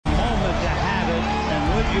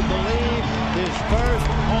you believe, his first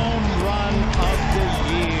home run of the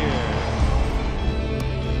year.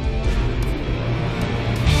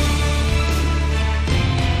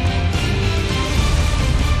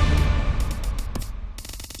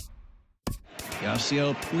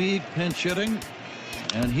 Yasiel Puig pinch hitting,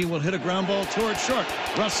 and he will hit a ground ball toward short.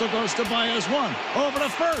 Russell goes to Baez, one over to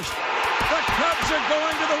first. The Cubs are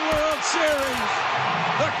going to the World Series.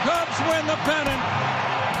 The Cubs win the pennant.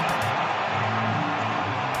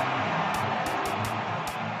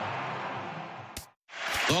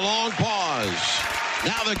 The long pause.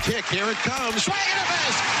 Now the kick. Here it comes. Swing and a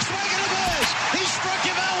miss. Swing and a miss. He struck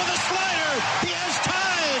him out with a slider. He has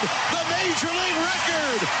tied the Major League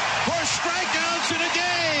record for strikeouts in a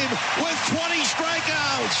game with 20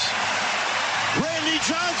 strikeouts. Randy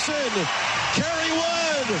Johnson, Kerry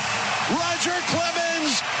Wood, Roger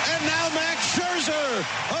Clemens, and now Max Scherzer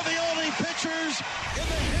are the only pitchers in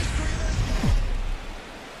the history of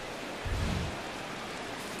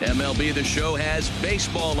this. MLB The Show has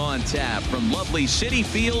baseball on tap from lovely Citi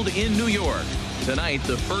Field in New York. Tonight,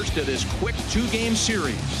 the first of this quick two-game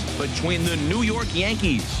series between the New York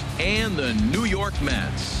Yankees and the New York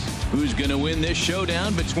Mets. Who's going to win this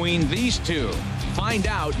showdown between these two? Find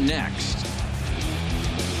out next.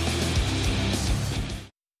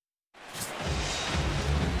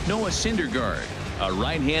 Noah Syndergaard, a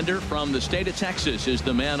right-hander from the state of Texas, is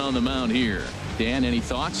the man on the mound here. Dan, any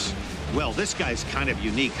thoughts? Well, this guy's kind of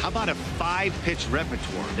unique. How about a 5-pitch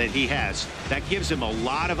repertoire that he has? That gives him a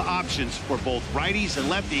lot of options for both righties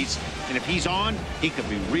and lefties. And if he's on, he could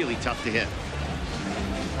be really tough to hit.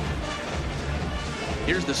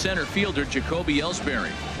 Here's the center fielder, Jacoby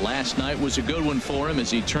Ellsbury. Last night was a good one for him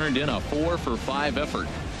as he turned in a 4-for-5 effort.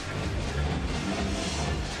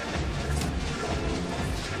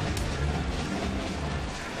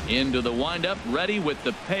 Into the windup, ready with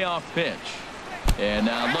the payoff pitch. And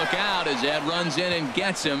now look out as Ed runs in and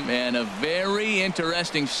gets him, and a very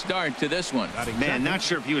interesting start to this one. Man, not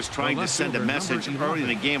sure if he was trying to send a message early in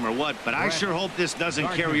the game or what, but I sure hope this doesn't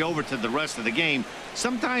carry over to the rest of the game.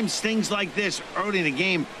 Sometimes things like this early in the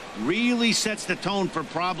game really sets the tone for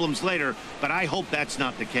problems later, but I hope that's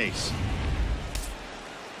not the case.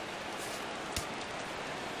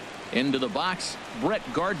 Into the box, Brett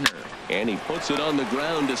Gardner. And he puts it on the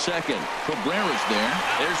ground to second. Cabrera's there.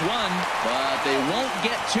 There's one, but they won't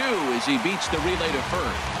get two as he beats the relay to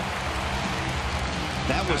first.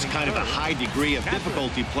 That was kind of a high degree of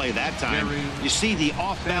difficulty play that time. You see the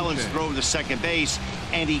off-balance throw to second base,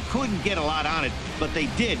 and he couldn't get a lot on it, but they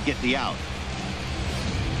did get the out.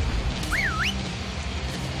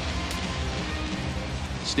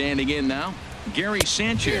 Standing in now, Gary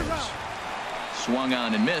Sanchez. Swung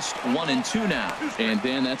on and missed. 1-2 now. And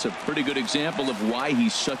Dan, that's a pretty good example of why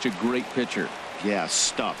he's such a great pitcher. Yeah,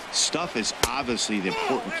 stuff. Stuff is obviously the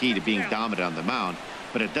important key to being dominant on the mound,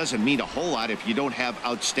 but it doesn't mean a whole lot if you don't have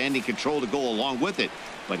outstanding control to go along with it.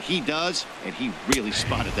 But he does, and he really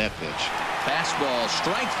spotted that pitch. Fastball,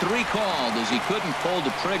 strike 3 called as he couldn't pull the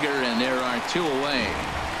trigger, and there are 2 away.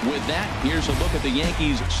 With that, here's a look at the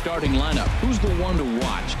Yankees starting lineup. Who's the one to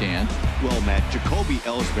watch, Dan? Well, Matt, Jacoby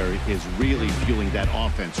Ellsbury is really fueling that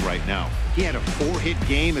offense right now. He had a 4-hit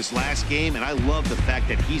game his last game, and I love the fact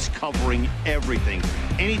that he's covering everything.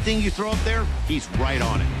 Anything you throw up there, he's right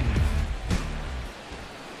on it.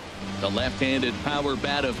 The left-handed power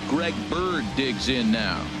bat of Greg Bird digs in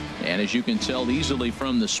now. And as you can tell easily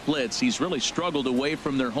from the splits, he's really struggled away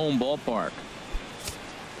from their home ballpark.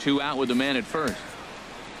 2 out with the man at first.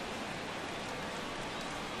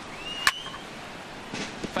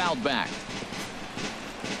 Fouled back.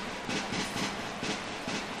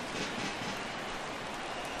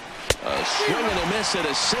 A swing and a miss at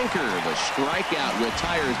a sinker. The strikeout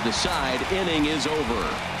retires the side. Inning is over.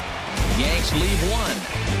 Yanks leave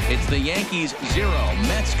 1. It's the Yankees 0.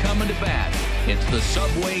 Mets coming to bat. It's the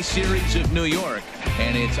Subway Series of New York,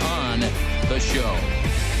 and it's on the show.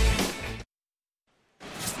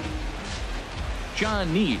 John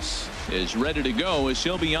Niese is ready to go as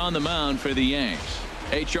he'll be on the mound for the Yanks.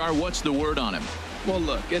 HR, what's the word on him? Well,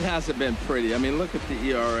 look, it hasn't been pretty. I mean, look at the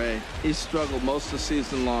ERA. He's struggled most of the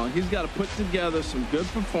season long. He's got to put together some good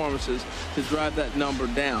performances to drive that number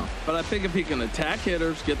down. But I think if he can attack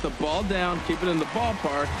hitters, get the ball down, keep it in the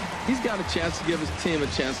ballpark, he's got a chance to give his team a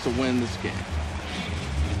chance to win this game.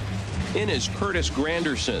 In is Curtis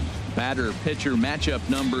Granderson. Batter-pitcher matchup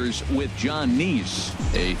numbers with John Niese.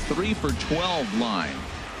 A 3-for-12 line.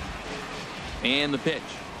 And the pitch.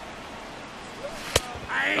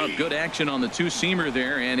 Oh, good action on the 2-seamer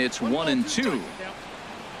there, and it's 1-2.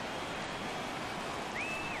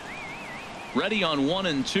 Ready on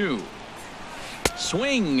 1-2.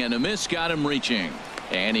 Swing and a miss got him reaching.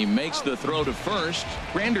 And he makes the throw to first.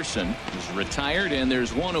 Granderson is retired, and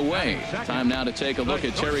there's one away. Time now to take a look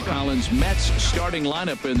at Terry Collins' Mets starting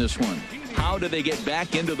lineup in this one. How do they get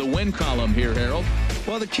back into the win column here, Harold?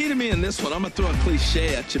 Well, the key to me in this one, I'm going to throw a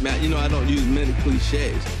cliche at you, Matt. You know I don't use many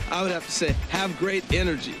cliches. I would have to say, have great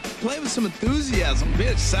energy. Play with some enthusiasm. Be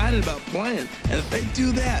excited about playing. And if they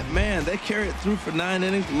do that, man, they carry it through for 9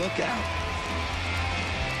 innings. Look out.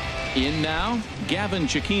 In now, Gavin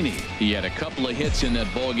Cecchini. He had a couple of hits in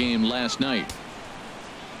that ball game last night.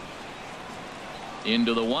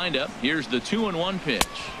 Into the windup. Here's the 2-1 pitch.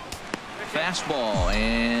 Fastball,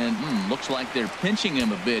 and looks like they're pinching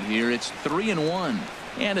him a bit here. It's 3-1.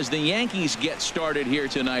 And as the Yankees get started here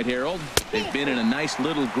tonight, Harold, they've been in a nice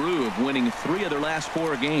little groove, winning 3 of their last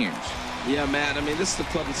 4 games. Yeah, Matt, I mean, this is the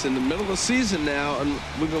club that's in the middle of the season now, and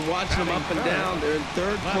we've been watching them up and down. They're in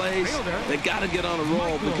 3rd place. They got to get on a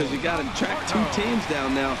roll because you got to track 2 teams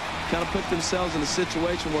down now, kind of put themselves in a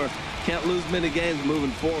situation where can't lose many games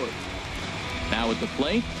moving forward. Now at the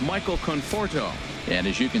plate, Michael Conforto. And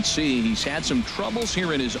as you can see, he's had some troubles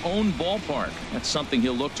here in his own ballpark. That's something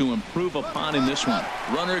he'll look to improve upon in this one.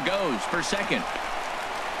 Runner goes for second.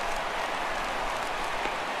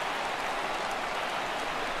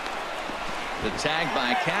 The tag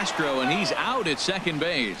by Castro, and he's out at second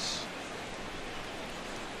base.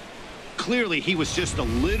 Clearly, he was just a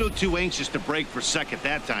little too anxious to break for second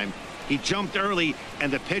that time. He jumped early,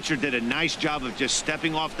 and the pitcher did a nice job of just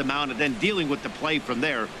stepping off the mound and then dealing with the play from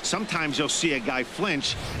there. Sometimes you'll see a guy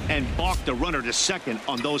flinch and balk the runner to second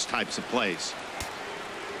on those types of plays.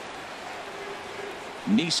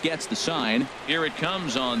 Niese gets the sign. Here it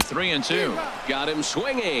comes on 3-2. Got him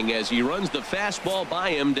swinging as he runs the fastball by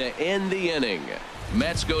him to end the inning.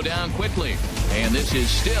 Mets go down quickly, and this is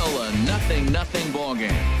still a 0-0 ball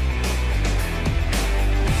game.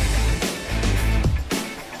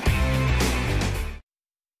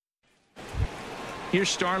 Here's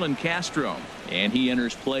Starlin Castro, and he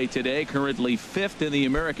enters play today, currently 5th in the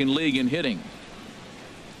American League in hitting.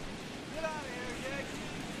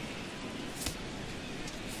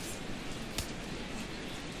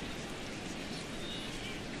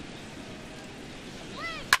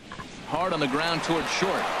 Hard on the ground toward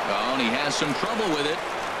short. Oh, and he has some trouble with it.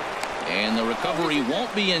 And the recovery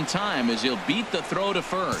won't be in time as he'll beat the throw to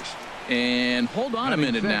first. And hold on a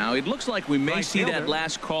minute now. It looks like we may see that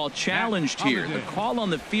last call challenged here. The call on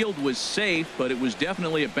the field was safe, but it was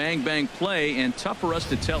definitely a bang-bang play and tough for us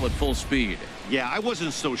to tell at full speed. Yeah, I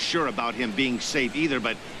wasn't so sure about him being safe either,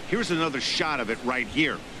 but here's another shot of it right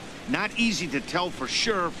here. Not easy to tell for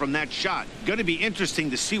sure from that shot. Going to be interesting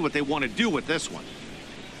to see what they want to do with this one.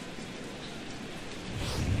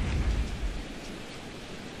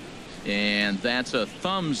 And that's a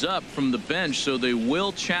thumbs up from the bench, so they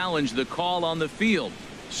will challenge the call on the field.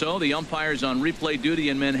 So the umpires on replay duty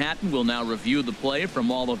in Manhattan will now review the play from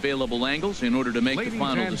all available angles in order to make the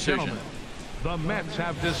final decision. The Mets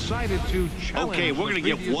have decided to challenge. Okay, we're going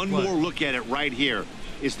to get one more look at it right here.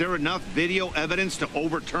 Is there enough video evidence to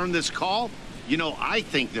overturn this call? You know, I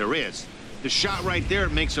think there is. The shot right there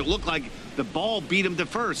makes it look like the ball beat him to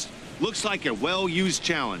first. Looks like a well-used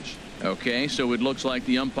challenge. Okay, so it looks like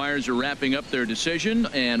the umpires are wrapping up their decision,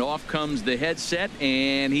 and off comes the headset,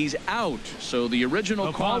 and he's out. So the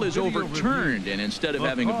original call is overturned, and instead of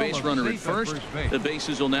having a base runner at first, the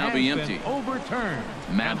bases will now be empty.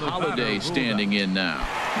 Matt Holliday standing in now.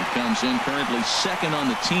 He comes in currently 2nd on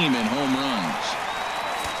the team in home runs.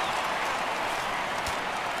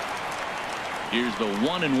 Here's the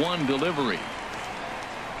 1-1 delivery.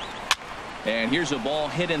 And here's a ball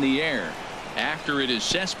hit in the air. After it is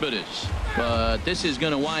Cespedes, but this is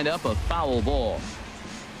going to wind up a foul ball.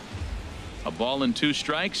 A ball and 2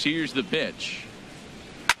 strikes. Here's the pitch.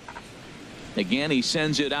 Again, he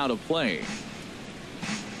sends it out of play.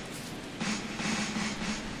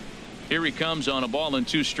 Here he comes on a ball and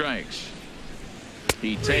 2 strikes.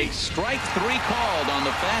 He takes strike 3 called on the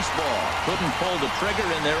fastball. Couldn't pull the trigger,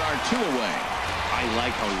 and there are 2 away. I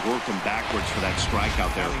like how he worked him backwards for that strike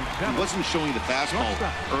out there. He wasn't showing the fastball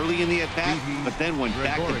early in the at-bat, but then went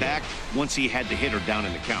back-to-back once he had the hitter down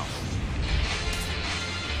in the count.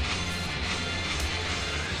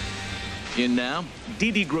 In now,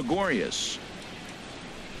 Didi Gregorius.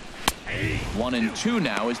 1-2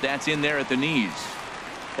 now as that's in there at the knees.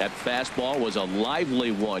 That fastball was a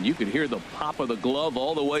lively one. You could hear the pop of the glove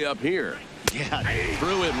all the way up here. Yeah,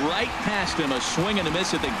 threw it right past him, a swing and a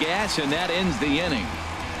miss at the gas, and that ends the inning.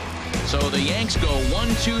 So the Yanks go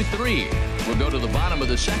 1-2-3. We'll go to the bottom of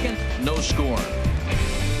the 2nd. No score.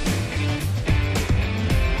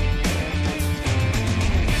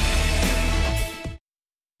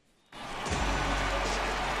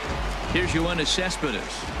 Here's Yoenis Cespedes.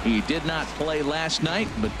 He did not play last night,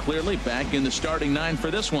 but clearly back in the starting 9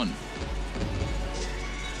 for this one.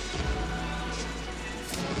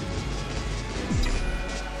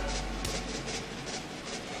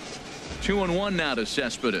 Two and one now to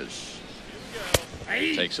Cespedes.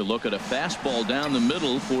 Takes a look at a fastball down the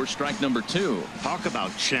middle for strike number 2. Talk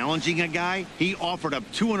about challenging a guy. He offered up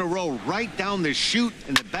 2 in a row right down the chute,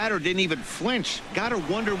 and the batter didn't even flinch. Gotta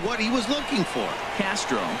wonder what he was looking for.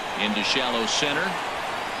 Castro into shallow center.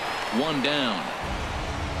 1 down.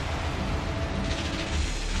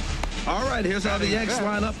 All right, here's how the Yanks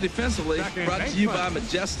line up defensively. Brought to you by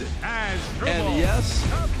Majestic. And yes,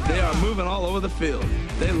 they are moving all over the field.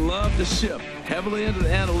 They love to shift heavily into the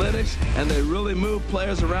analytics, and they really move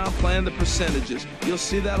players around playing the percentages. You'll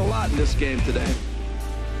see that a lot in this game today.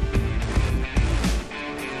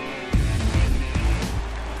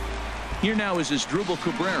 Here now is Asdrubal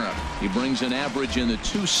Cabrera. He brings an average in the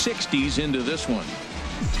 260s into this one.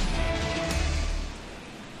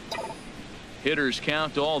 Hitters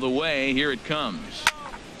count all the way. Here it comes.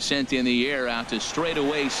 Sent in the air out to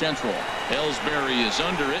straightaway central. Ellsbury is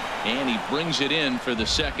under it, and he brings it in for the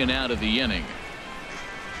second out of the inning.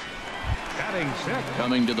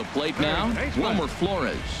 Coming to the plate now, Wilmer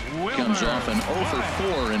Flores. Comes off an 0 for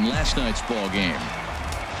 4 in last night's ball game.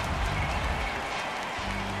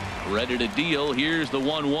 Ready to deal. Here's the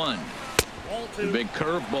 1-1. The big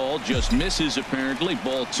curveball just misses apparently.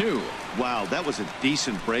 Ball 2. Wow, that was a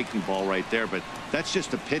decent breaking ball right there, but that's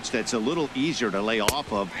just a pitch that's a little easier to lay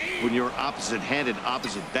off of when you're opposite-handed,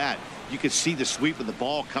 opposite bat. You could see the sweep of the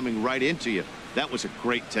ball coming right into you. That was a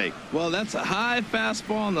great take. Well, that's a high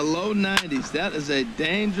fastball in the low 90s. That is a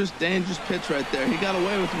dangerous, dangerous pitch right there. He got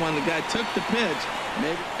away with one. The guy took the pitch.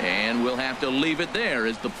 Maybe. And we'll have to leave it there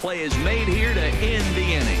as the play is made here to end the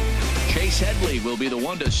inning. Chase Headley will be the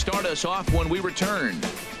one to start us off when we return.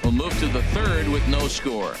 We'll move to the third with no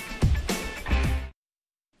score.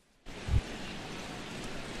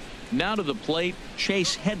 Now to the plate,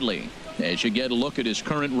 Chase Headley. As you get a look at his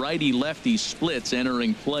current righty-lefty splits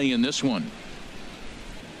entering play in this one.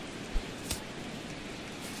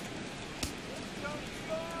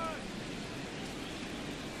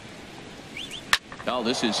 Oh,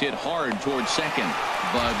 this is hit hard towards second,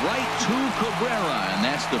 but right to Cabrera, and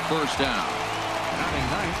that's the first out.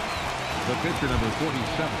 The pitcher number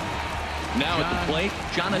 47. Now at the plate,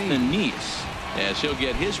 Jonathan Niese, as he'll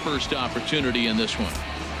get his first opportunity in this one.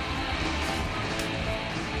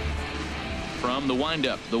 From the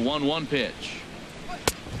windup, the 1-1 pitch.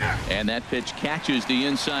 And that pitch catches the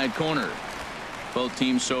inside corner. Both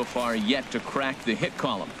teams so far yet to crack the hit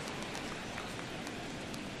column.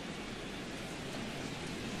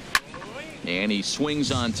 And he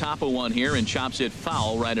swings on top of one here and chops it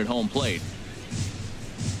foul right at home plate.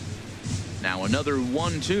 Now another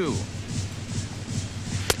 1-2.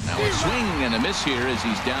 Now a swing and a miss here as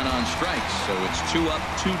he's down on strikes. So it's 2 up,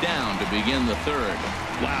 2 down to begin the third.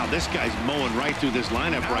 Wow, this guy's mowing right through this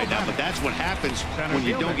lineup right now, but that's what happens when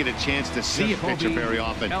you don't get a chance to see a pitcher very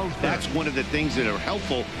often. That's one of the things that are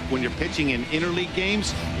helpful when you're pitching in interleague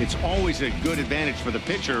games. It's always a good advantage for the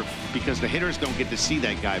pitcher because the hitters don't get to see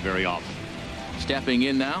that guy very often. Stepping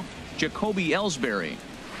in now, Jacoby Ellsbury.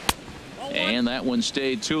 And that one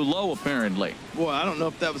stayed too low apparently. Boy, I don't know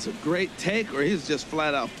if that was a great take or he's just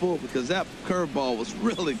flat out full because that curveball was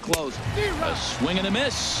really close. A swing and a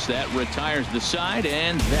miss. That retires the side,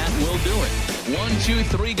 and that will do it. 1, 2,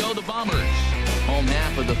 3 go the Bombers. Home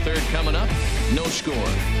half of the third coming up. No score.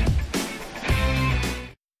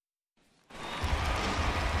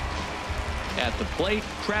 At the plate,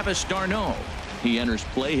 Travis d'Arnaud. He enters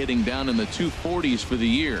play hitting down in the 240s for the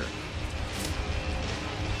year.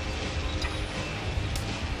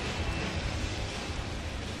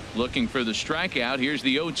 Looking for the strikeout. Here's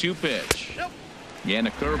the 0-2 pitch. And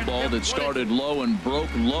a curveball that started low and broke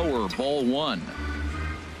lower. Ball 1.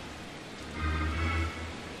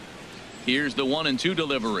 Here's the 1-2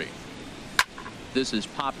 delivery. This is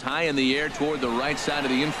popped high in the air toward the right side of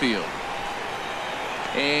the infield.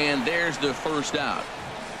 And there's the first out.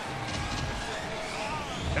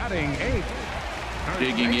 Batting 8.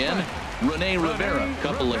 Digging in, Rene Rivera.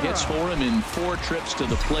 Couple of hits for him in 4 trips to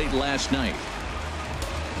the plate last night.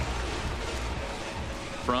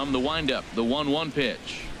 From the windup, the 1-1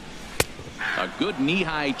 pitch. A good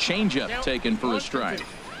knee-high changeup taken for a strike.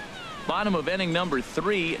 Bottom of inning number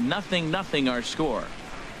 3, 0-0 our score.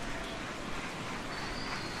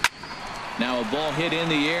 Now a ball hit in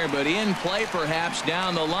the air, but in play perhaps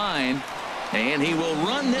down the line. And he will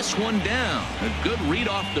run this one down. A good read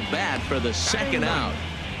off the bat for the second out.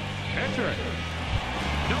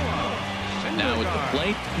 Now at the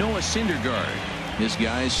plate, Noah Syndergaard. This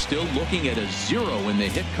guy's still looking at a 0 in the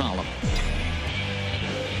hit column.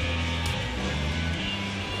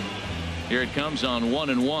 Here it comes on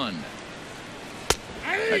 1-1.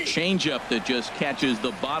 A changeup that just catches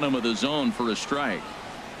the bottom of the zone for a strike.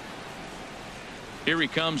 Here he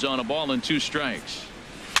comes on a ball and 2 strikes.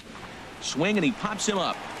 Swing, and he pops him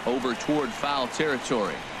up over toward foul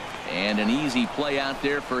territory. And an easy play out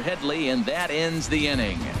there for Headley, and that ends the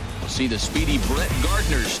inning. We'll see the speedy Brett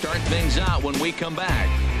Gardner start things out when we come back.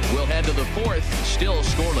 We'll head to the 4th, still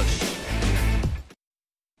scoreless.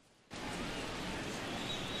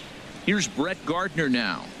 Here's Brett Gardner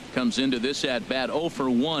now. Comes into this at bat 0 for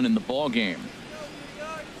 1 in the ball game.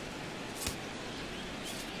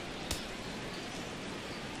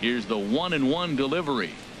 Here's the 1-1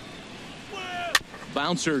 delivery.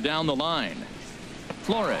 Bouncer down the line.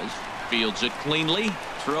 Flores fields it cleanly.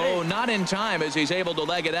 Throw not in time as he's able to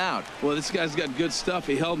leg it out. Well, this guy's got good stuff.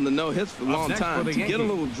 He held him to no hits for a long time. To get a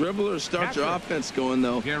little dribbler, start your offense going,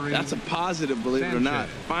 though, that's a positive, believe it or not.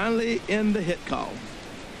 Finally in the hit column.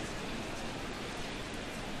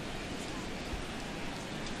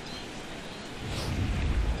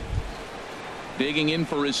 Digging in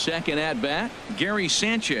for his second at-bat, Gary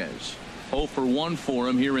Sanchez. 0 for 1 for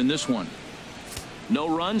him here in this one.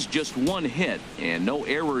 No runs, just 1 hit, and no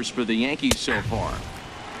errors for the Yankees so far.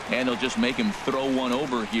 And they'll just make him throw one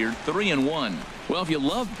over here. 3-1. Well, if you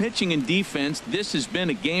love pitching and defense, this has been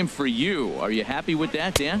a game for you. Are you happy with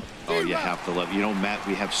that, Dan? Oh, you have to love. You know, Matt,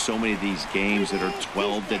 we have so many of these games that are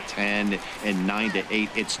 12-10 and 9-8.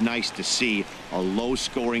 It's nice to see a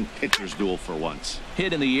low-scoring pitcher's duel for once.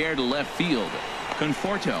 Hit in the air to left field.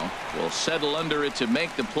 Conforto will settle under it to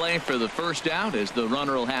make the play for the first out, as the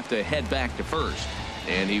runner will have to head back to first.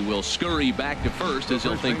 And he will scurry back to first as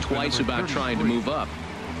he'll think twice about trying to move up.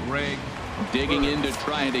 Greg Digging in to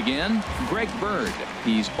try it again, Greg Bird.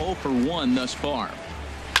 He's 0 for 1 thus far.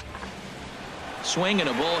 Swing and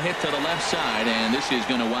a ball hit to the left side, and this is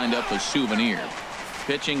going to wind up a souvenir.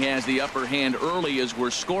 Pitching has the upper hand early as we're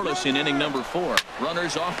scoreless in inning number 4.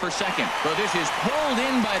 Runners off for second, but this is pulled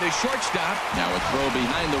in by the shortstop. Now a throw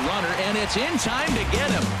behind the runner, and it's in time to get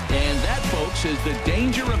him. And that, folks, is the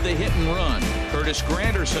danger of the hit and run. Curtis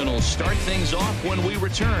Granderson will start things off when we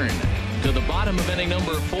return. To the bottom of inning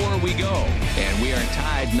number 4 we go, and we are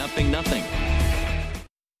tied 0-0.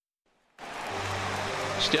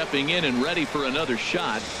 Stepping in and ready for another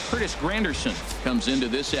shot, Curtis Granderson comes into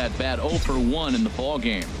this at bat 0 for 1 in the ball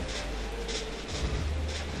game.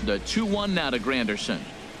 The 2-1 now to Granderson,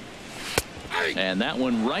 and that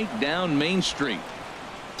one right down Main Street.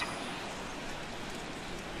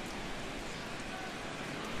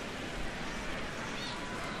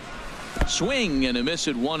 Swing and a miss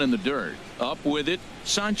at 1 in the dirt. Up with it,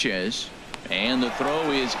 Sanchez. And the throw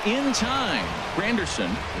is in time. Granderson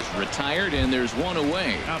is retired, and there's 1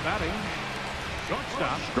 away. Now batting,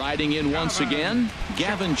 shortstop. Striding in once again,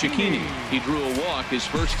 Gavin Cecchini. He drew a walk his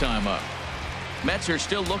first time up. Mets are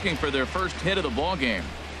still looking for their first hit of the ball game.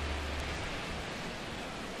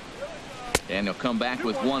 And they'll come back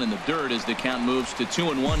with 1 in the dirt as the count moves to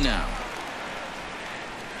 2-1 now.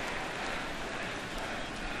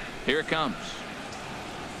 Here it comes.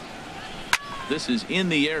 This is in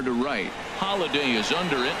the air to right. Holiday is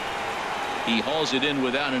under it. He hauls it in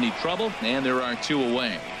without any trouble, and there are 2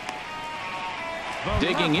 away.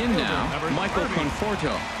 Digging in now, Michael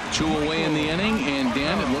Conforto. 2 away in the inning, and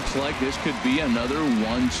Dan, it looks like this could be another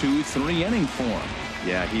 1-2-3 inning for him.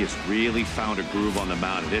 Yeah, he has really found a groove on the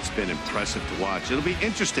mound, and it's been impressive to watch. It'll be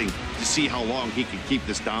interesting to see how long he can keep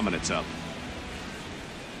this dominance up.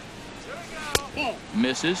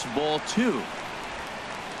 Misses, ball 2.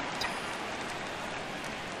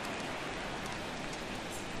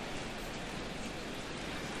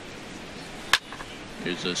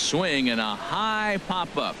 Here's a swing and a high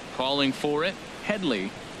pop-up. Calling for it. Headley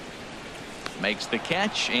makes the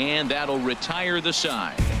catch, and that'll retire the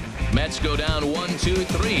side. Mets go down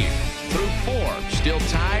 1-2-3 through 4. Still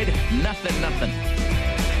tied 0-0.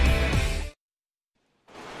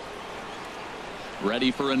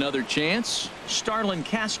 Ready for another chance? Starlin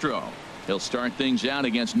Castro. He'll start things out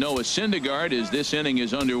against Noah Syndergaard as this inning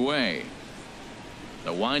is underway.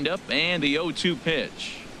 The windup and the 0-2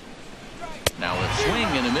 pitch. Now a swing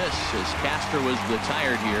and a miss as Castro is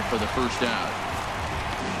retired here for the first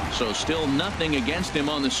out. So still nothing against him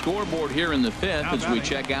on the scoreboard here in the 5th as we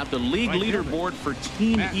check out the league leaderboard for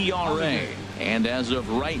team ERA. And as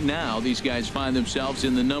of right now, these guys find themselves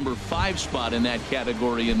in the number 5 spot in that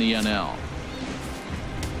category in the NL.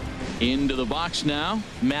 Into the box now,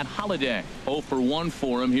 Matt Holliday. 0 for 1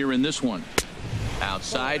 for him here in this one.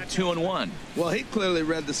 Outside, 2-1. Well, he clearly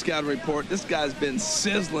read the scouting report. This guy's been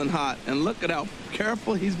sizzling hot, and look at how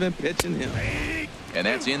careful he's been pitching him. And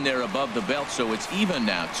that's in there above the belt, so it's even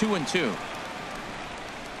now, 2-2.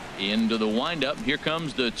 Into the windup. Here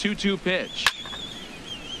comes the 2-2 pitch.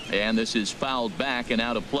 And this is fouled back and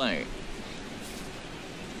out of play.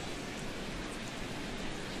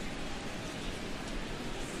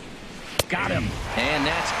 Got him. And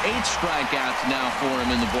that's 8 strikeouts now for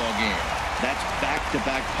him in the ball game. That's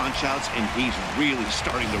back-to-back punch-outs, and he's really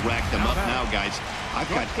starting to rack them up now, guys. I've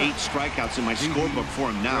got 8 strikeouts in my scorebook for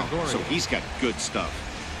him now, so he's got good stuff.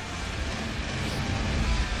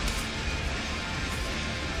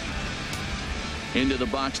 Into the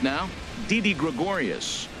box now, Didi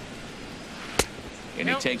Gregorius. And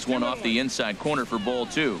he takes one off the inside corner for ball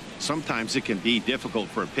 2. Sometimes it can be difficult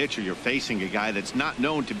for a pitcher. You're facing a guy that's not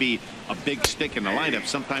known to be a big stick in the lineup.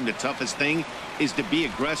 Sometimes the toughest thing is to be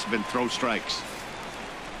aggressive and throw strikes.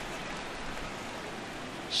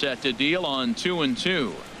 Set to deal on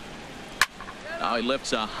 2-2. Now he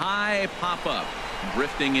lifts a high pop-up,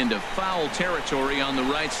 drifting into foul territory on the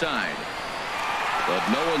right side. But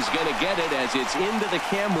no one's going to get it as it's into the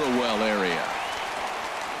camera well area.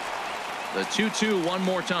 The 2-2 one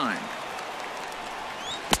more time.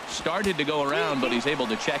 Started to go around, but he's able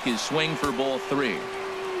to check his swing for ball 3.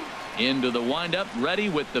 Into the windup, ready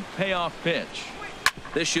with the payoff pitch.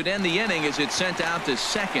 This should end the inning as it's sent out to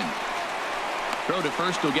second. Throw to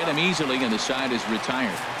first will get him easily, and the side is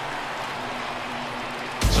retired.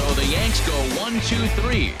 So the Yanks go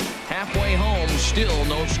 1-2-3. Halfway home, still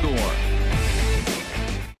no score.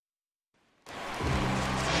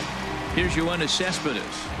 Here's Yoenis Cespedes.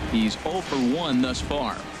 He's 0 for 1 thus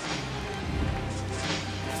far.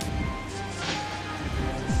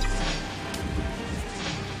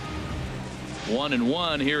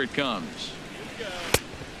 1-1. Here it comes.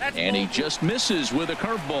 And he just misses with a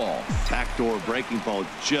curveball. Backdoor breaking ball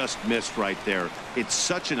just missed right there. It's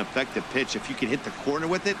such an effective pitch if you can hit the corner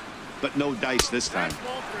with it, but no dice this time.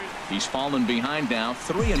 He's fallen behind now,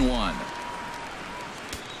 3-1.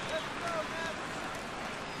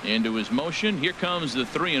 Into his motion. Here comes the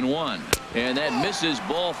 3-1. And that misses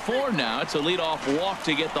ball 4 now. It's a leadoff walk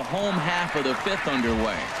to get the home half of the 5th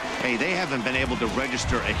underway. Hey, they haven't been able to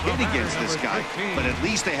register a hit against this guy, but at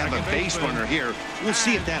least they have a base runner here. We'll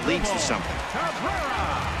see if that leads to something.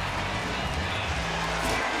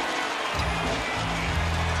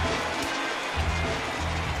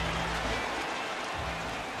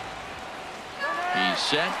 He's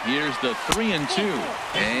set. Here's the 3-2.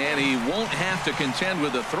 And he won't have to contend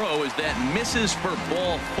with the throw as that misses for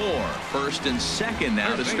ball 4. First and second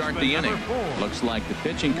now to start the inning. Looks like the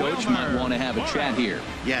pitching coach might want to have a chat here.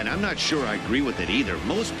 Yeah, and I'm not sure I agree with it either.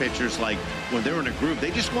 Most pitchers, like when they're in a groove,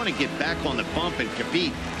 they just want to get back on the bump and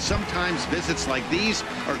compete. Sometimes visits like these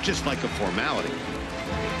are just like a formality.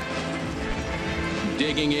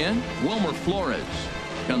 Digging in, Wilmer Flores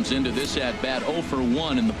comes into this at bat 0 for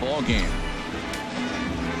 1 in the ball game.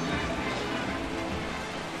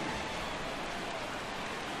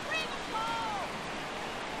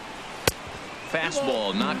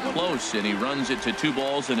 Fastball not close, and he runs it to 2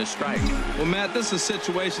 balls and a strike. Well, Matt, this is a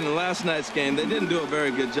situation in last night's game. They didn't do a very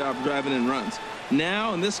good job driving in runs.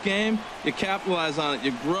 Now in this game, you capitalize on it.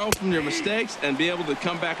 You grow from your mistakes and be able to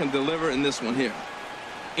come back and deliver in this one here.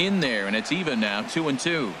 In there, and it's even now,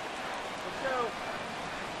 2-2.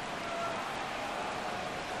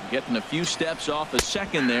 Getting a few steps off a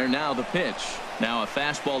second there. Now the pitch. Now a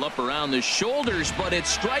fastball up around the shoulders, but it's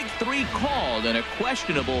strike 3 called and a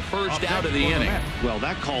questionable first out of the inning. Well,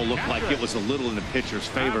 that call looked like it was a little in the pitcher's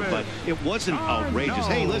favor, but it wasn't outrageous.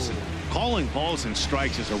 Hey, listen, calling balls and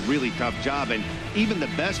strikes is a really tough job, and even the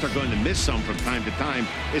best are going to miss some from time to time,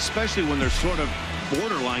 especially when they're sort of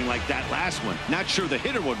borderline like that last one. Not sure the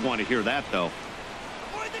hitter would want to hear that, though.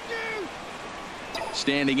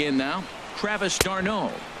 Standing in now, Travis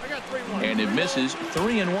d'Arnaud. And it misses.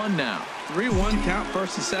 3-1 now. 3-1 count,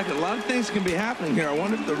 first and second. A lot of things can be happening here. I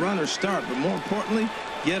wonder if the runners start, but more importantly,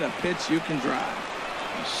 get a pitch you can drive.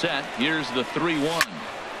 Set. Here's the 3-1.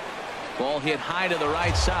 Ball hit high to the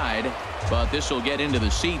right side, but this will get into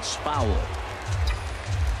the seats. Foul.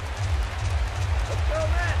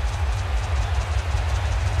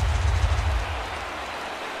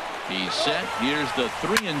 He's set. Here's the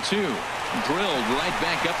 3-2. Drilled right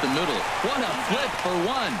back up the middle. What a flip for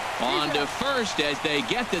 1. On to first as they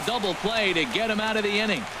get the double play to get him out of the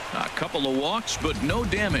inning. A couple of walks, but no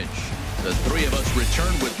damage. The 3 of us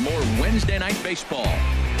return with more Wednesday Night Baseball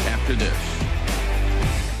after this.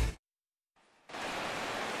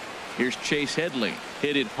 Here's Chase Headley.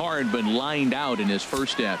 Hit it hard, but lined out in his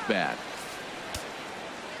first at-bat.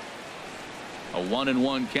 A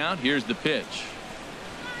 1-1 count. Here's the pitch.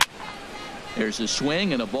 There's a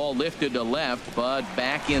swing and a ball lifted to left, but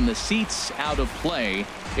back in the seats, out of play.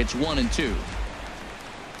 It's 1-2.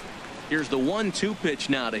 Here's the 1-2 pitch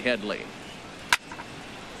now to Headley.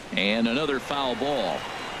 And another foul ball.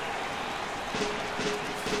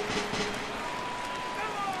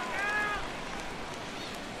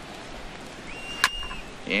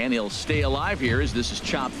 And he'll stay alive here as this is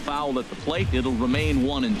chopped foul at the plate. It'll remain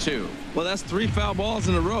 1-2. Well, that's 3 foul balls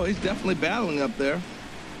in a row. He's definitely battling up there.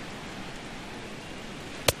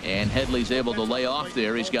 And Headley's able to lay off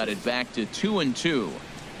there. He's got it back to 2-2.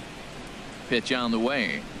 Pitch on the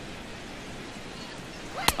way.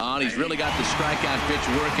 Oh, and he's really got the strikeout pitch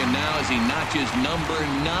working now as he notches number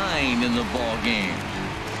 9 in the ball game.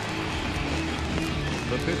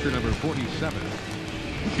 The pitcher, number 47.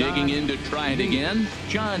 Digging in to try it again,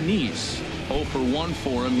 John Niese. 0 for 1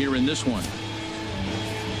 for him here in this one.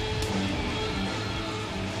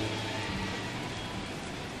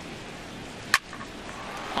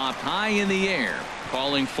 Popped high in the air.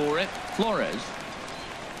 Calling for it, Flores.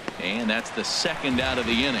 And that's the second out of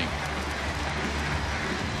the inning.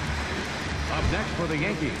 Up next for the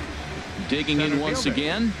Yankees. Digging in once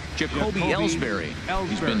again, Jacoby Ellsbury.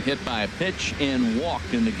 He's been hit by a pitch and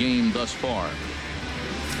walked in the game thus far.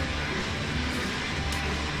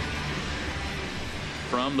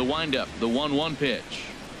 From the windup, the 1-1 pitch.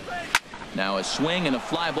 Now a swing and a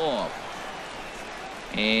fly ball.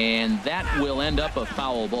 And that will end up a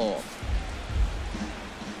foul ball.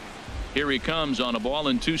 Here he comes on a ball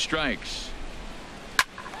and 2 strikes.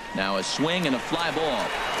 Now a swing and a fly ball.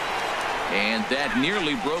 And that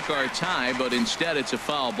nearly broke our tie, but instead it's a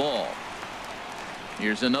foul ball.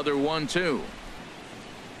 Here's another 1-2.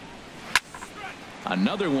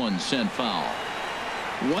 Another one sent foul.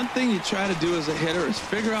 One thing you try to do as a hitter is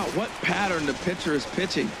figure out what pattern the pitcher is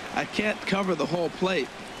pitching. I can't cover the whole plate.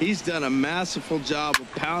 He's done a masterful job of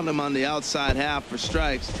pounding him on the outside half for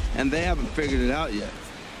strikes, and they haven't figured it out yet.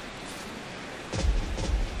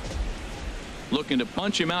 Looking to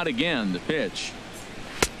punch him out again. The pitch.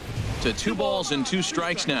 To 2 balls and 2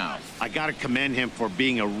 strikes now. I got to commend him for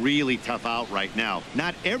being a really tough out right now.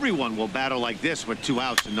 Not everyone will battle like this with 2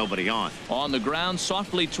 outs and nobody on. On the ground,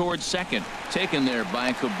 softly towards second. Taken there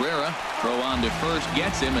by Cabrera. Throw on to first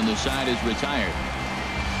gets him, and the side is retired.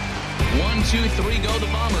 1, 2, 3 go the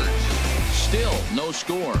Bombers. Still no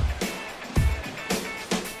score.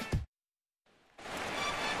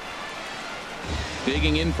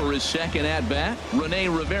 Digging in for his second at bat, Rene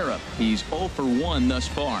Rivera. He's 0 for 1 thus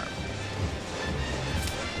far.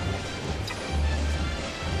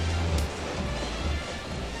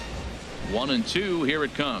 One and 2. Here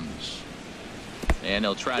it comes. And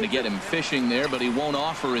they'll try to get him fishing there, but he won't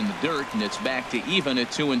offer in the dirt, and it's back to even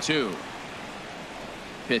at 2-2.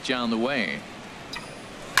 Pitch on the way.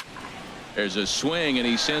 There's a swing, and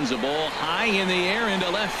he sends a ball high in the air into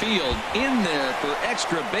left field. In there for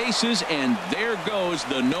extra bases, and there goes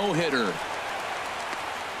the no-hitter.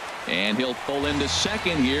 And he'll pull into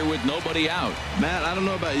second here with nobody out. Matt, I don't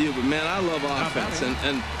know about you, but man, I love offense.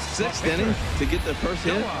 And 6th inning to get the first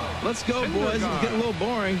hit. Let's go, boys. It's getting a little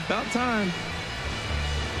boring. About time.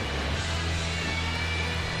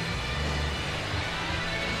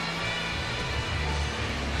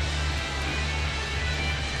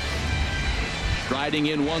 Striding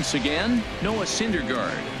in once again, Noah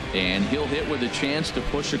Syndergaard. And he'll hit with a chance to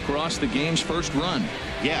push across the game's first run.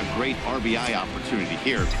 Yeah, great RBI opportunity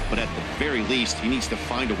here, but at the very least, he needs to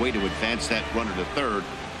find a way to advance that runner to third.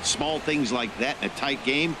 Small things like that in a tight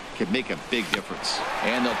game can make a big difference.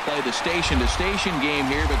 And they'll play the station-to-station game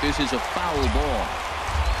here, but this is a foul ball.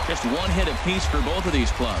 Just 1 hit apiece for both of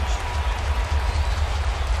these clubs.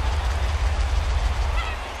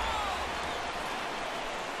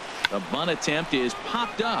 The bunt attempt is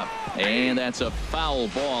popped up, and that's a foul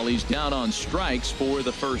ball. He's down on strikes for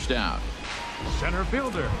the first out. Center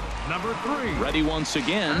fielder, number 3. Ready once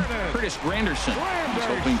again, Curtis Granderson. He's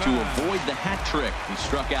hoping to avoid the hat trick. He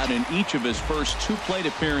struck out in each of his first 2 plate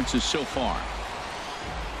appearances so far.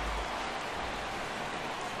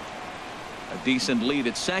 A decent lead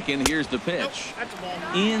at second. Here's the pitch.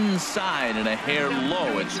 Inside and a hair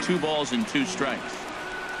low. It's 2 balls and 2 strikes.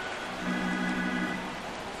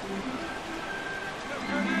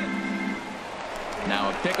 Now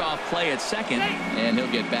a pickoff play at second, and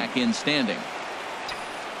he'll get back in standing.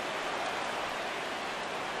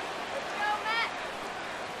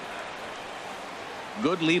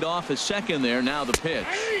 Good lead off at second there. Now the pitch.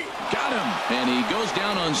 Got him. And he goes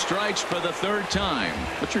down on strikes for the 3rd time.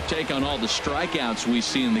 What's your take on all the strikeouts we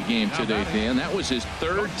see in the game today, Dan? That was his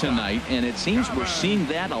 3rd tonight, and it seems we're seeing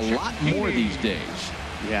that a lot more these days.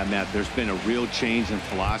 Yeah, Matt, there's been a real change in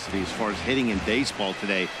philosophy as far as hitting in baseball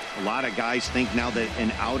today. A lot of guys think now that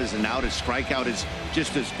an out is an out. A strikeout is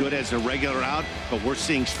just as good as a regular out, but we're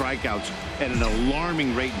seeing strikeouts at an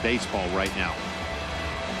alarming rate in baseball right now.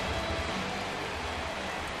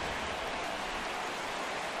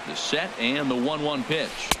 The set and the 1-1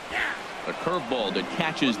 pitch. A curveball that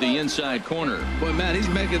catches the inside corner. Boy, Matt, he's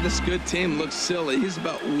making this good team look silly. He's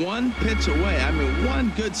about one pitch away. I mean,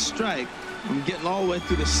 one good strike from getting all the way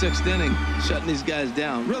through the 6th inning, shutting these guys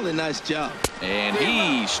down. Really nice job. And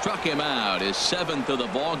he struck him out, his 7th of the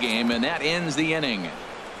ball game, and that ends the inning.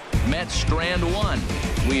 Mets strand 1.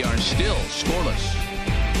 We are still scoreless.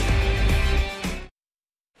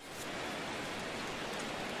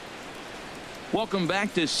 Welcome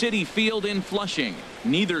back to Citi Field in Flushing.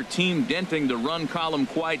 Neither team denting the run column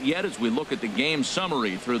quite yet as we look at the game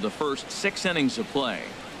summary through the first 6 innings of play.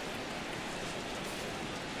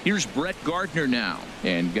 Here's Brett Gardner now.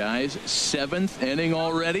 And guys, 7th inning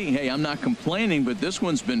already. Hey, I'm not complaining, but this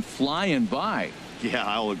one's been flying by. Yeah,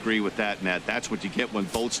 I'll agree with that, Matt. That's what you get when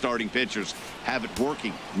both starting pitchers have it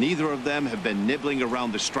working. Neither of them have been nibbling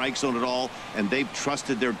around the strike zone at all, and they've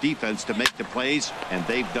trusted their defense to make the plays, and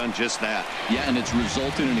they've done just that. Yeah, and it's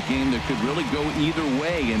resulted in a game that could really go either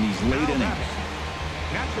way in these late innings.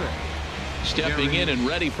 Stepping in and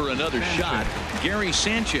ready for another shot, Gary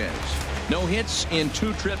Sanchez. No hits in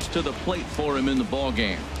 2 trips to the plate for him in the ball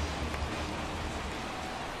game.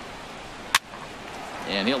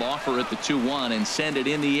 And he'll offer it the 2-1 and send it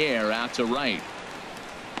in the air out to right.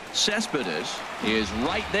 Cespedes is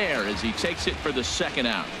right there as he takes it for the 2nd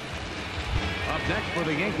out. Up next for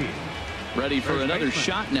the Yankees. Ready for another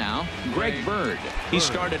shot now, Greg Bird. He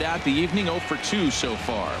started out the evening 0 for 2 so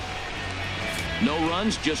far. No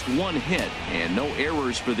runs, just 1 hit, and no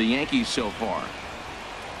errors for the Yankees so far.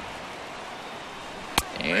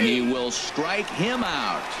 And he will strike him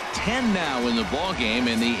out. 10 now in the ball game,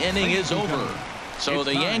 and the inning is over. So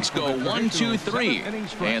the Yanks go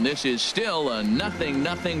 1-2-3, and this is still a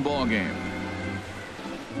 0-0 ball game.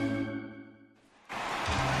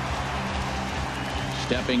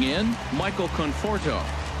 Stepping in, Michael Conforto.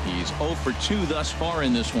 He's 0 for 2 thus far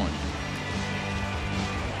in this one.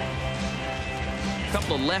 A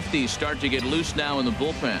couple of lefties start to get loose now in the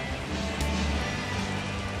bullpen.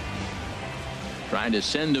 Trying to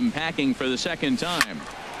send him packing for the 2nd time.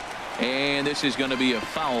 And this is going to be a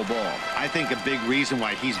foul ball. I think a big reason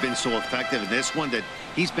why he's been so effective in this one, that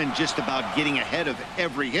he's been just about getting ahead of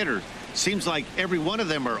every hitter. Seems like every one of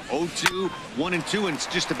them are 0-2, 1-2, and it's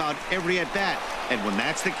just about every at-bat. And when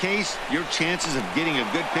that's the case, your chances of getting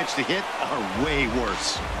a good pitch to hit are way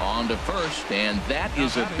worse. On to first, and that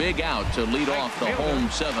is a big out to lead off the home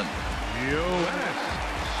 7th.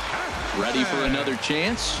 Ready for another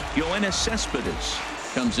chance? Yoenis Cespedes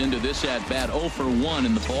comes into this at-bat 0 for 1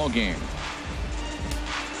 in the ball game.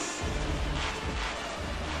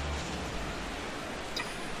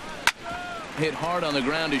 Hit hard on the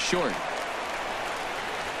ground to short.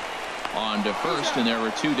 On to first, and there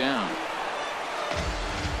are 2 down.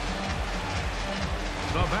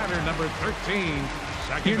 The batter, number 13.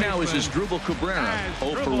 Here now is Asdrubal Cabrera.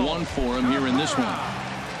 0 for 1 for him here in this one.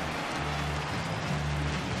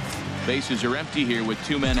 Bases are empty here with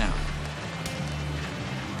 2 men out.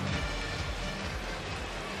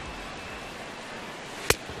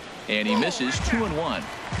 And he misses 2-1.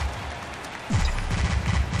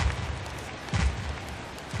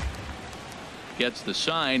 Gets the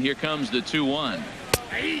sign. Here comes the 2-1.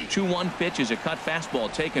 2-1 pitch is a cut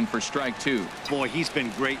fastball taken for strike 2. Boy, he's been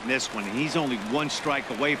great in this one, and he's only 1 strike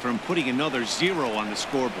away from putting another 0 on the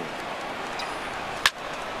scoreboard.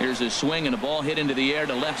 Here's a swing and a ball hit into the air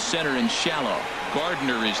to left center and shallow.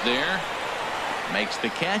 Gardner is there. Makes the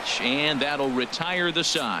catch, and that'll retire the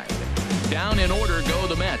side. Down in order go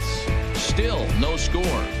the Mets. Still no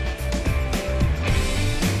score.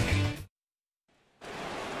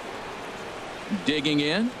 Digging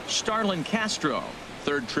in, Starlin Castro.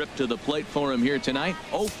 3rd trip to the plate for him here tonight.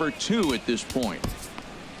 0 for 2 at this point.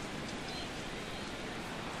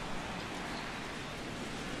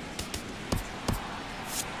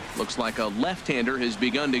 Looks like a left-hander has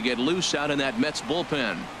begun to get loose out in that Mets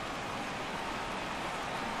bullpen.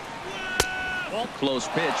 Close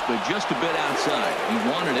pitch, but just a bit outside. He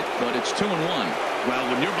wanted it, but it's 2-1.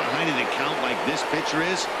 Well, when you're behind an account like this pitcher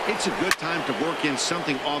is, it's a good time to work in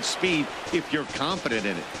something off speed if you're confident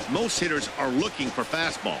in it. Most hitters are looking for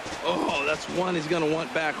fastball. Oh, that's one he's going to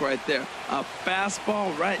want back right there. A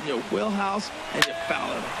fastball right in your wheelhouse, and you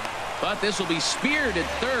foul it. But this will be speared at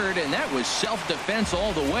 3rd, and that was self-defense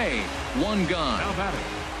all the way. 1 gone.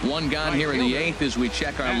 1 gone here in the 8th as we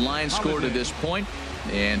check our line score to this point.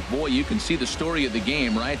 And boy, you can see the story of the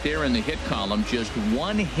game right there in the hit column. Just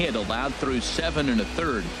one hit allowed through 7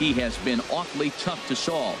 1/3. He has been awfully tough to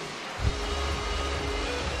solve.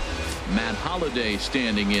 Matt Holliday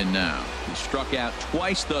standing in now. He struck out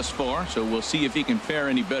twice thus far, so we'll see if he can fare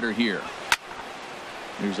any better here.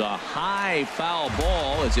 There's a high foul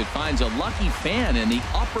ball as it finds a lucky fan in the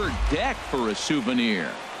upper deck for a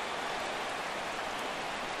souvenir.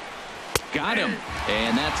 Got him.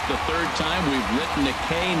 And that's the third time we've written a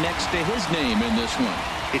K next to his name in this one.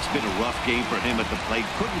 It's been a rough game for him at the plate.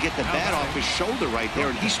 Couldn't get the bat off his shoulder right there,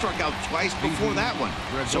 and he struck out twice before that one.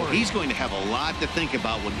 So he's going to have a lot to think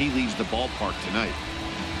about when he leaves the ballpark tonight.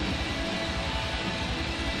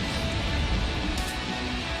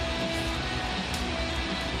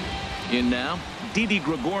 In now, Didi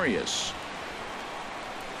Gregorius.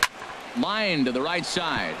 Line to the right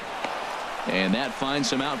side. And that finds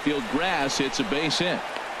some outfield grass. It's a base hit.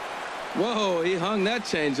 Whoa, he hung that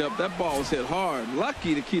changeup. That ball was hit hard.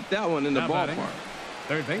 Lucky to keep that one in the ballpark.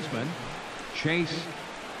 Third baseman, Chase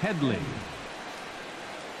Headley.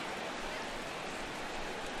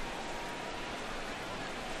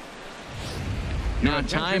 Now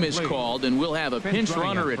time is called, and we'll have a pinch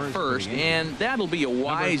runner at first, and that'll be a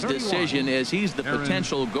wise decision as he's the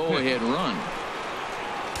potential go-ahead run.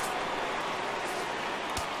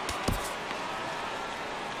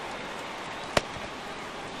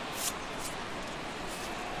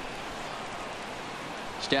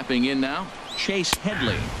 Stepping in now, Chase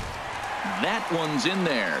Headley. That one's in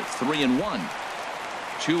there. 3-1.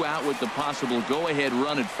 2 out with the possible go-ahead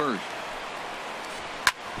run at first.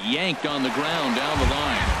 Yanked on the ground down the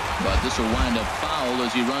line, but this will wind up foul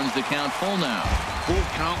as he runs the count full now. Full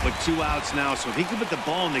count with 2 outs now, so if he could put the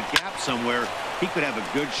ball in the gap somewhere, he could have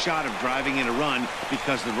a good shot of driving in a run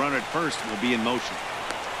because the runner at first will be in motion.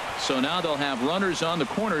 So now they'll have runners on the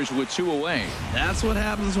corners with 2 away. That's what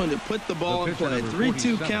happens when you put the ball in play.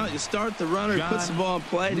 3-2 count. You start the runner, he puts the ball in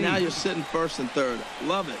play. Now you're sitting first and third.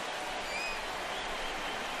 Love it.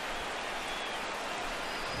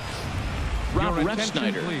 Rob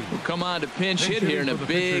Refsnyder will come on to pinch hit here in a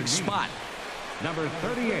big spot. Number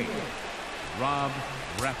 38, Rob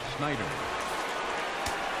Refsnyder.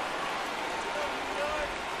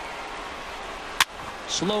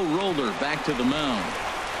 Slow roller back to the mound.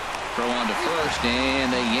 Throw on to first,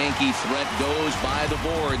 and the Yankee threat goes by the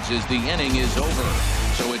boards as the inning is over.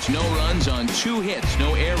 So it's no runs on 2 hits,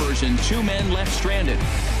 no errors, and 2 men left stranded.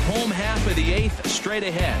 Home half of the 8th straight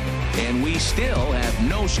ahead, and we still have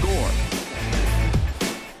no score.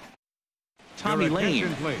 Tommy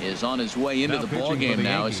Lane is on his way into the ballgame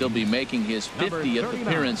now as he'll be making his 50th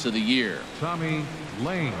appearance of the year. Tommy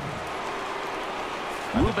Lane.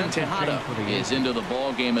 Ruben Tejada is into the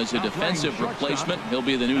ballgame as a defensive replacement. He'll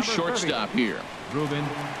be the new shortstop here. Ruben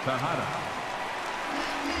Tejada.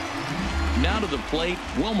 Now to the plate,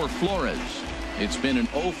 Wilmer Flores. It's been an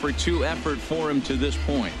 0 for 2 effort for him to this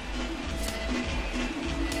point.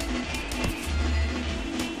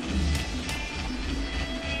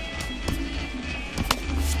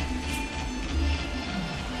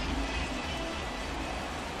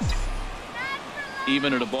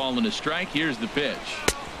 Even at a ball and a strike, here's the pitch.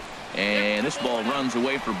 And this ball runs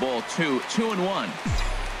away for ball 2. 2-1.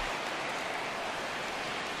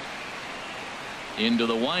 Into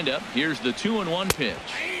the windup. Here's the 2-1 pitch.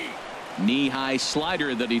 Knee-high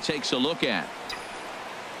slider that he takes a look at.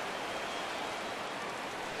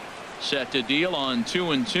 Set to deal on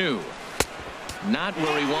 2-2. Not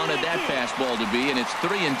where he wanted that fastball to be, and it's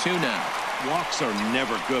 3-2 now. Walks are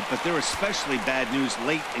never good, but they're especially bad news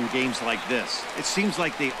late in games like this. It seems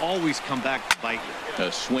like they always come back to bite you.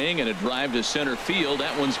 A swing and a drive to center field.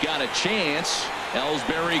 That one's got a chance.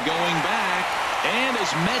 Ellsbury going back. And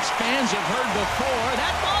as Mets fans have heard before,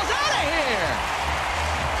 that ball's out of here.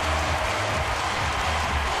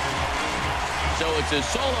 So it's a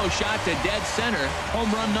solo shot to dead center. Home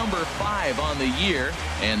run number 5 on the year.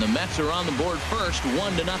 And the Mets are on the board first,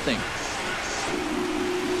 1-0.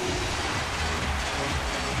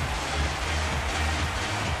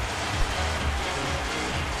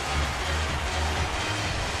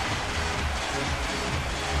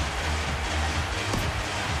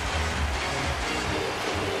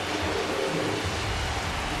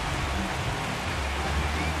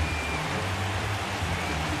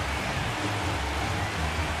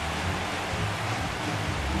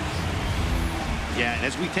 Yeah, and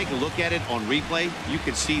as we take a look at it on replay, you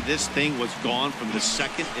can see this thing was gone from the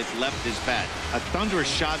second it left his bat. A thunderous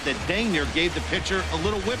shot that dang near gave the pitcher a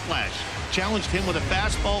little whiplash. Challenged him with a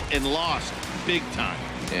fastball and lost big time.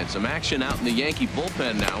 And some action out in the Yankee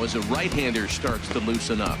bullpen now as a right-hander starts to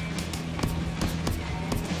loosen up.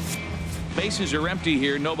 Bases are empty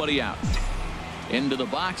here, nobody out. Into the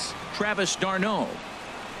box, Travis d'Arnaud.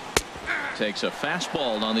 Takes a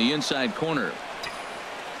fastball on the inside corner.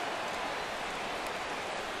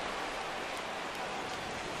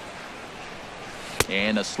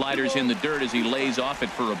 And a slider's in the dirt as he lays off it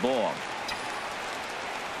for a ball.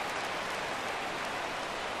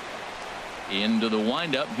 Into the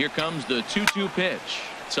windup. Here comes the 2-2 pitch.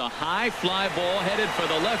 It's a high fly ball headed for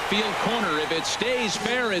the left field corner. If it stays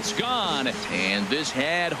fair, it's gone. And this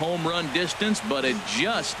had home run distance, but it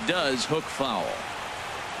just does hook foul.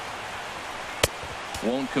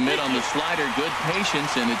 Won't commit on the slider. Good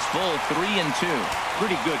patience, and it's full 3-2.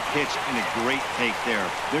 Pretty good pitch and a great take there.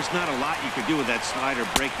 There's not a lot you could do with that slider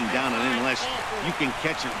breaking down, and unless you can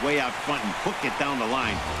catch it way out front and hook it down the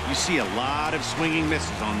line, you see a lot of swinging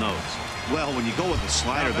misses on those. Well, when you go with the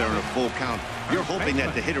slider there in a full count, you're hoping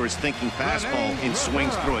that the hitter is thinking fastball and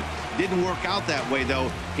swings through it. Didn't work out that way, though.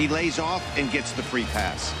 He lays off and gets the free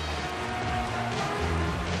pass.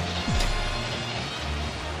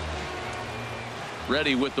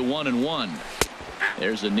 Ready with the 1-1.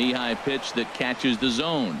 There's a knee-high pitch that catches the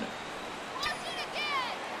zone.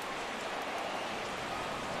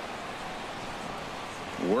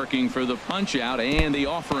 Working for the punch out and the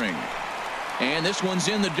offering. And this one's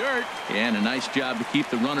in the dirt. And a nice job to keep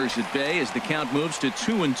the runners at bay as the count moves to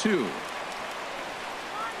 2-2.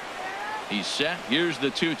 He's set. Here's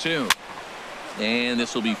the 2-2. And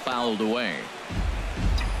this will be fouled away.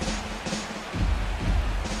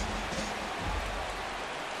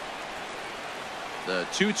 The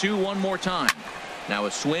 2-2 one more time. Now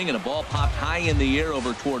a swing and a ball popped high in the air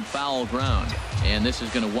over toward foul ground. And this is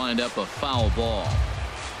going to wind up a foul ball.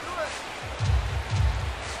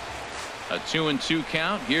 A 2-2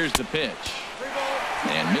 count. Here's the pitch.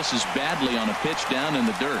 And misses badly on a pitch down in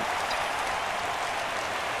the dirt.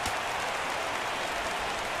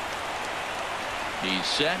 He's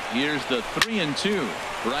set. Here's the 3-2.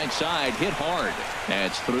 Right side hit hard.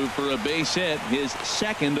 That's through for a base hit, his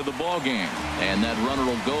second of the ball game. And that runner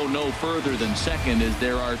will go no further than second as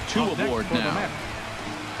there are two aboard now.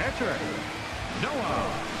 Catcher,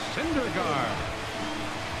 Noah Syndergaard.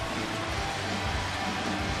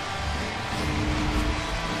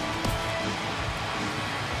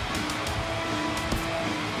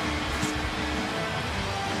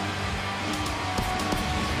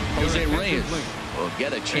 Jose Reyes will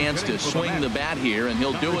get a chance to swing the bat here, and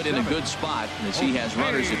he'll do it in a good spot as he has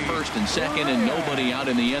runners at first and second and nobody out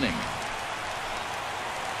in the inning.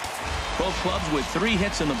 Both clubs with 3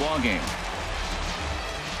 hits in the ball game.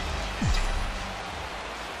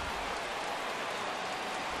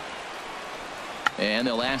 And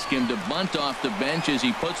they'll ask him to bunt off the bench as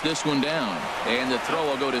he puts this one down. And the throw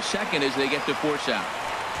will go to second as they get to force out.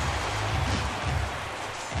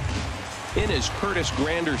 It is Curtis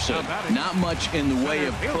Granderson. Not much in the way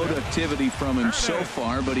of productivity from him so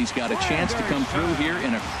far, but he's got a chance to come through here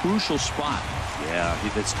in a crucial spot. Yeah,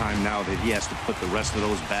 it's time now that he has to put the rest of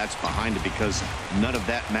those bats behind it, because none of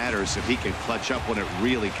that matters if he can clutch up when it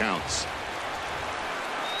really counts.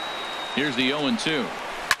 Here's the 0-2.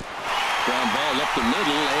 Ground ball up the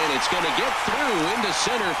middle, and it's going to get through into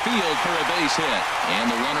center field for a base hit.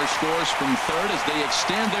 And the runner scores from third as they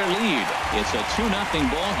extend their lead. It's a 2-0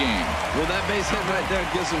 ball game. Well, that base hit right there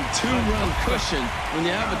gives them 2-run cushion. When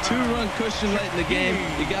you have a 2-run cushion late in the game,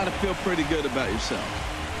 you got to feel pretty good about yourself.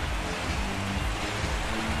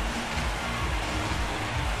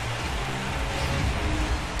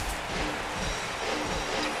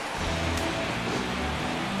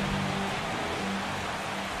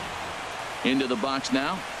 Into the box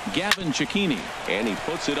now, Gavin Cecchini. And he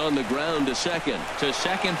puts it on the ground to second. To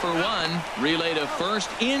second for one. Relay to first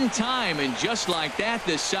in time. And just like that,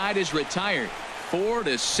 this side is retired.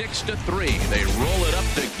 4-6-3. They roll it up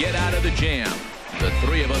to get out of the jam. The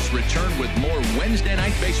three of us return with more Wednesday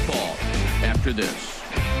Night Baseball after this.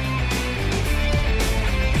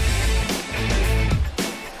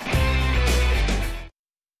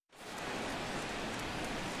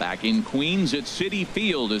 Back in Queens at Citi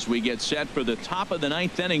Field as we get set for the top of the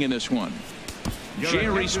 9th inning in this one.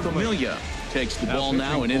 Jerry Familia takes the ball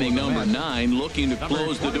now in inning number 9, looking to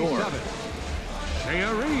close the door.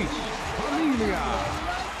 Jerry Familia.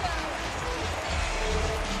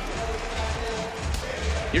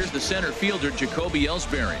 Here's the center fielder, Jacoby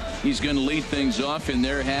Ellsbury. He's going to lead things off in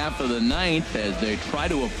their half of the 9th as they try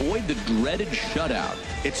to avoid the dreaded shutout.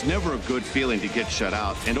 It's never a good feeling to get shut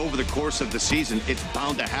out, and over the course of the season, it's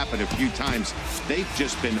bound to happen a few times. They've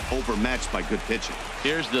just been overmatched by good pitching.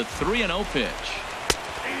 Here's the 3-0 pitch.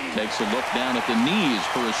 Takes a look down at the knees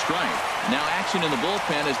for a strike. Now action in the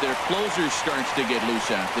bullpen as their closer starts to get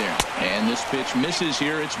loose out there. And this pitch misses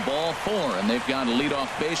here. It's ball 4, and they've got a leadoff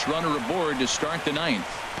base runner aboard to start the 9th.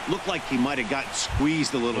 Looked like he might have gotten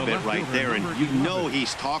squeezed a little bit right there, and you know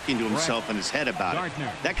he's talking to himself in his head about it.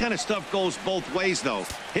 That kind of stuff goes both ways, though.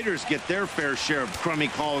 Hitters get their fair share of crummy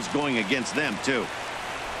calls going against them, too.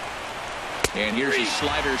 And here's a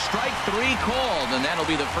slider. Strike 3 called, and that'll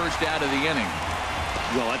be the first out of the inning.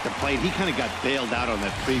 Well, at the plate, he kind of got bailed out on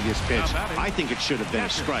that previous pitch. I think it should have been a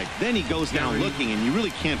strike. Then he goes down looking, and you really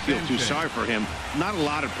can't feel too sorry for him. Not a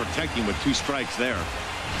lot of protecting with 2 strikes there.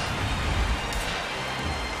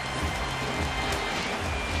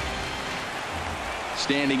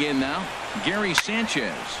 Standing in now, Gary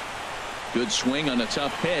Sanchez. Good swing on a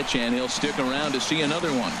tough pitch, and he'll stick around to see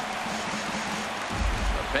another one.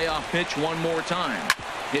 A payoff pitch one more time.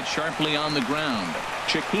 Hit sharply on the ground.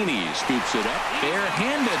 Cicchini scoops it up.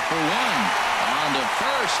 Bare-handed for 1. On to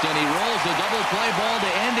first, and he rolls the double play ball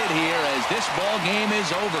to end it here as this ball game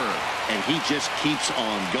is over. And he just keeps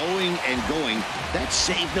on going and going. That's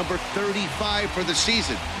save number 35 for the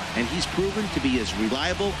season. And he's proven to be as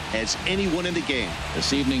reliable as anyone in the game.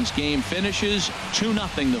 This evening's game finishes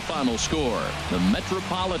 2-0 the final score. The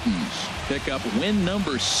Metropolitans pick up win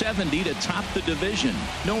number 70 to top the division.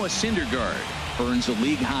 Noah Syndergaard earns a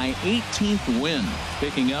league-high 18th win,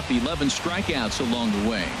 picking up 11 strikeouts along the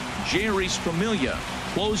way. Jeurys Familia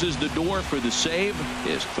closes the door for the save,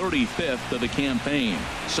 his 35th of the campaign.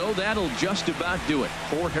 So that'll just about do it.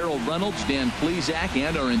 For Harold Reynolds, Dan Plesac,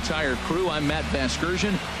 and our entire crew, I'm Matt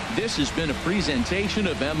Vasgersian. This has been a presentation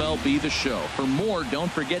of MLB The Show. For more,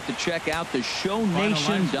 don't forget to check out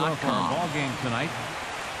theshownation.com. Ball game tonight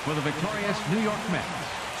for the victorious New York Mets.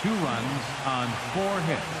 2 runs on 4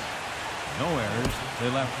 hits. No errors. They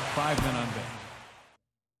left 5 men on base.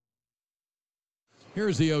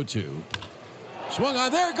 Here's the 0-2. Swung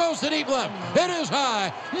on. There goes the deep left. It is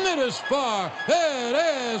high. It is far. It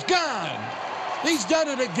is gone. He's done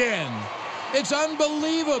it again. It's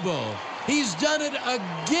unbelievable. He's done it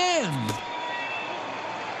again.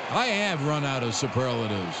 I have run out of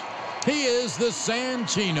superlatives. He is the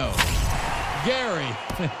Sanchino. Gary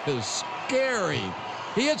is scary.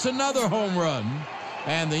 He hits another home run,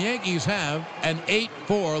 and the Yankees have an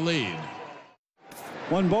 8-4 lead.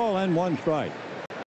 1 ball and 1 strike.